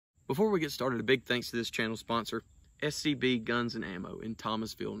Before we get started, a big thanks to this channel sponsor, SCB Guns and Ammo in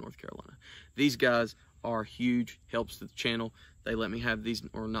Thomasville, North Carolina. These guys are huge helps to the channel. They let me have these,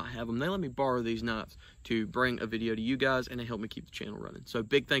 or not have them, they let me borrow these knives to bring a video to you guys, and they help me keep the channel running. So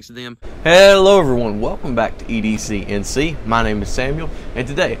big thanks to them. Hello everyone, welcome back to EDC NC. My name is Samuel, and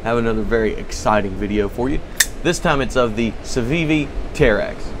today I have another very exciting video for you. This time it's of the Civivi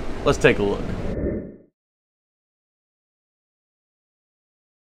Teraxe. Let's take a look.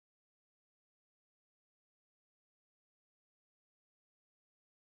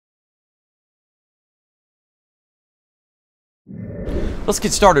 Let's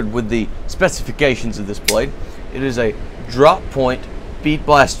get started with the specifications of this blade. It is a drop point bead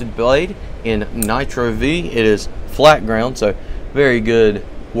blasted blade in Nitro V. It is flat ground, so very good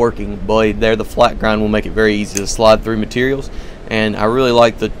working blade there. The flat ground will make it very easy to slide through materials, and I really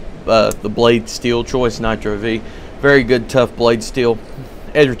like the blade steel choice, Nitro V. Very good tough blade steel.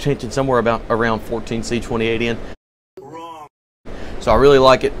 Edge retention somewhere about around 14C28N. So I really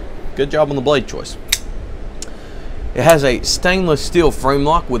like it. Good job on the blade choice. It has a stainless steel frame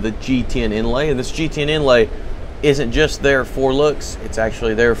lock with a G10 inlay, and this G10 inlay isn't just there for looks, it's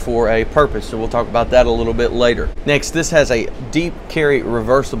actually there for a purpose, so we'll talk about that a little bit later. Next, this has a deep carry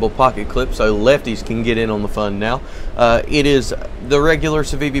reversible pocket clip, so lefties can get in on the fun now. It is the regular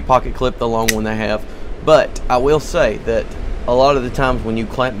Civivi pocket clip, the long one they have, but I will say that a lot of the times when you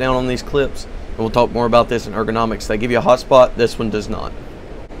clamp down on these clips, and we'll talk more about this in ergonomics, they give you a hot spot. This one does not.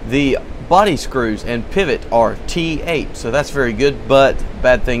 The body screws and pivot are T8, so that's very good, but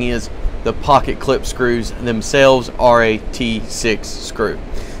bad thing is the pocket clip screws themselves are a T6 screw.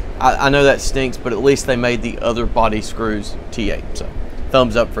 I know that stinks, but at least they made the other body screws T8, so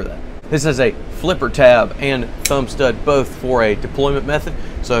thumbs up for that. This is a flipper tab and thumb stud, both for a deployment method,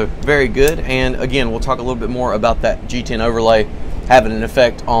 so very good. And again, we'll talk a little bit more about that G10 overlay having an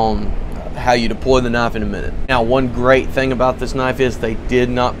effect on how you deploy the knife in a minute. Now, one great thing about this knife is they did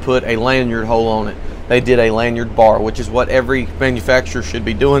not put a lanyard hole on it. They did a lanyard bar, which is what every manufacturer should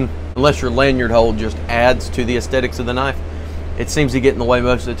be doing, unless your lanyard hole just adds to the aesthetics of the knife. It seems to get in the way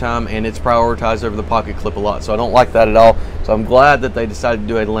most of the time, and it's prioritized over the pocket clip a lot, so I don't like that at all. So I'm glad that they decided to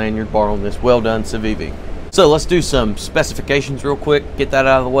do a lanyard bar on this. Well done, Civivi. So let's do some specifications real quick, get that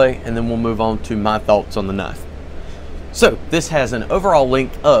out of the way, and then we'll move on to my thoughts on the knife. So this has an overall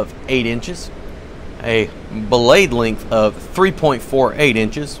length of 8 inches, a blade length of 3.48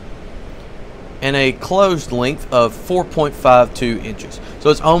 inches, and a closed length of 4.52 inches. So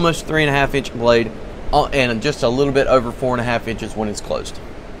it's almost 3.5 inch blade and just a little bit over 4.5 inches when it's closed.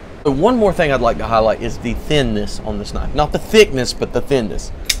 So one more thing I'd like to highlight is the thinness on this knife. Not the thickness, but the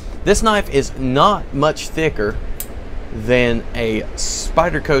thinness. This knife is not much thicker than a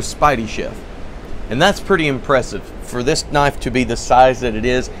Spyderco Spidey Chef. And that's pretty impressive. For this knife to be the size that it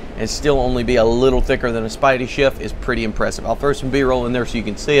is and still only be a little thicker than a Spidey Chef is pretty impressive. I'll throw some B-roll in there so you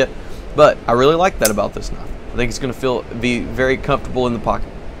can see it, but I really like that about this knife. I think it's going to be very comfortable in the pocket.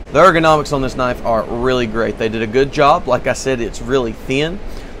 The ergonomics on this knife are really great. They did a good job. Like I said, it's really thin.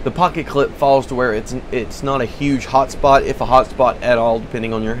 The pocket clip falls to where it's not a huge hot spot, if a hot spot at all,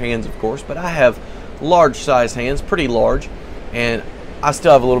 depending on your hands, of course. But I have large size hands, pretty large, and I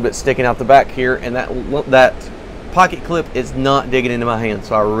still have a little bit sticking out the back here, and that pocket clip is not digging into my hand,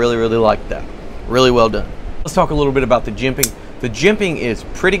 so I really like that. Really well done. Let's talk a little bit about the jimping. The jimping is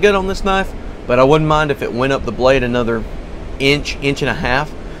pretty good on this knife, but I wouldn't mind if it went up the blade another inch and a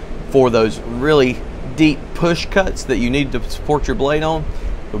half for those really deep push cuts that you need to support your blade on.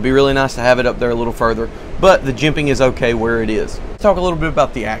 It would be really nice to have it up there a little further, but the jimping is okay where it is. Let's talk a little bit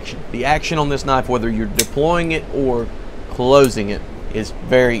about the action. The action on this knife, whether you're deploying it or closing it, is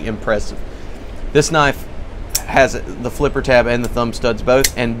very impressive. This knife has the flipper tab and the thumb studs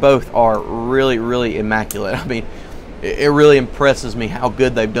both, and both are really immaculate. I mean, it really impresses me how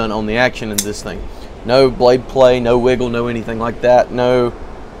good they've done on the action in this thing. No blade play, no wiggle, no anything like that, no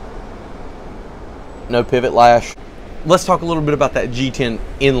pivot lash. Let's talk a little bit about that G10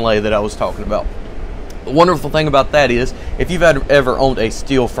 inlay that I was talking about. The wonderful thing about that is, if you've ever owned a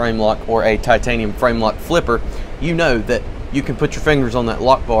steel frame lock or a titanium frame lock flipper, you know that you can put your fingers on that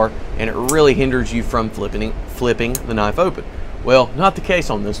lock bar and it really hinders you from flipping the knife open. Well, not the case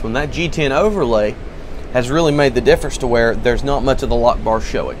on this one. That G10 overlay has really made the difference to where there's not much of the lock bar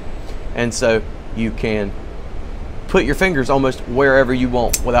showing. And so you can put your fingers almost wherever you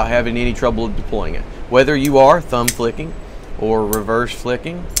want without having any trouble deploying it. Whether you are thumb flicking or reverse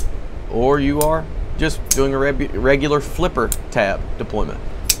flicking, or you are just doing a regular flipper tab deployment.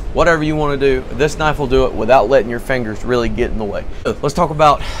 Whatever you want to do, this knife will do it without letting your fingers really get in the way. Let's talk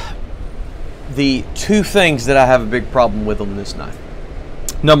about the two things that I have a big problem with on this knife.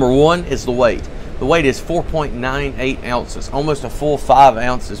 Number one is the weight. The weight is 4.98 ounces, almost a full 5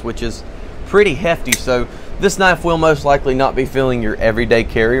 ounces, which is pretty hefty. So this knife will most likely not be filling your everyday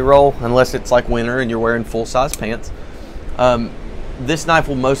carry role unless it's like winter and you're wearing full-size pants. This knife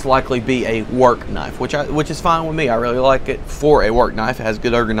will most likely be a work knife, which is fine with me. I really like it for a work knife. It has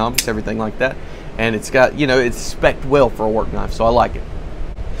good ergonomics, everything like that, and it's got, you know, it's spec'd well for a work knife, so I like it.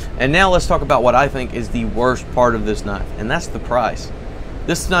 And now let's talk about what I think is the worst part of this knife, and that's the price.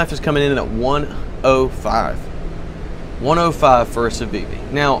 This knife is coming in at $105. $105 for a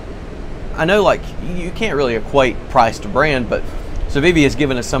Civivi. Now, I know, like, you can't really equate price to brand, but Civivi has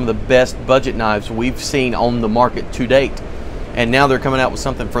given us some of the best budget knives we've seen on the market to date. And now they're coming out with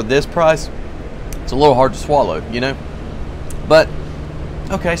something for this price. It's a little hard to swallow, you know? But,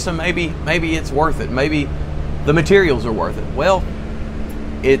 okay, so maybe it's worth it. Maybe the materials are worth it. Well,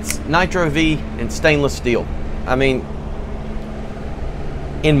 it's Nitro V and stainless steel. I mean,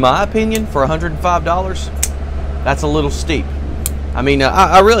 in my opinion, for $105, that's a little steep. I mean,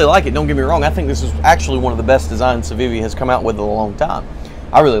 I really like it, don't get me wrong. I think this is actually one of the best designs Civivi has come out with in a long time.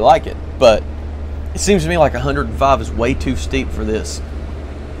 I really like it, but it seems to me like $105 is way too steep for this.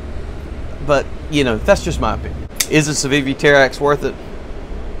 But, you know, that's just my opinion. Is a Civivi Teraxe worth it?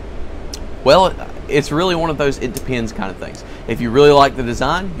 Well, it's really one of those it depends kind of things. If you really like the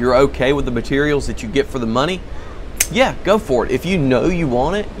design, you're okay with the materials that you get for the money, yeah, go for it. If you know you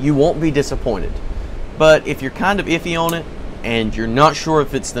want it, you won't be disappointed. But if you're kind of iffy on it and you're not sure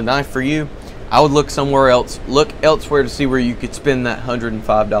if it's the knife for you, I would look somewhere else. Look elsewhere to see where you could spend that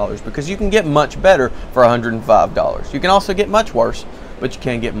 $105, because you can get much better for $105. You can also get much worse, but you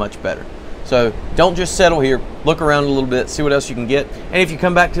can get much better. So don't just settle here. Look around a little bit, see what else you can get. And if you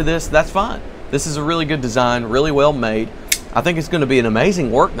come back to this, that's fine. This is a really good design, really well made. I think it's going to be an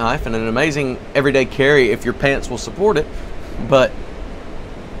amazing work knife and an amazing everyday carry if your pants will support it. But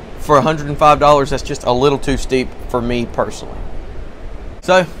for $105, that's just a little too steep for me personally.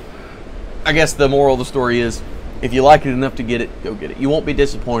 So I guess the moral of the story is, if you like it enough to get it, go get it. You won't be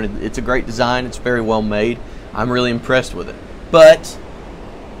disappointed. It's a great design. It's very well made. I'm really impressed with it. But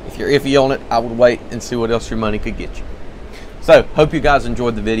if you're iffy on it, I would wait and see what else your money could get you. So, hope you guys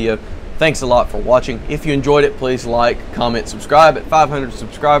enjoyed the video. Thanks a lot for watching. If you enjoyed it, please like, comment, subscribe. At 500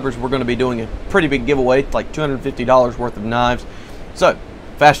 subscribers, we're going to be doing a pretty big giveaway, like $250 worth of knives. So,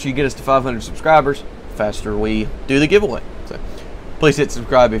 faster you get us to 500 subscribers, faster we do the giveaway. So, please hit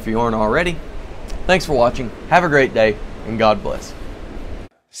subscribe if you aren't already. Thanks for watching. Have a great day, and God bless.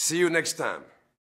 See you next time.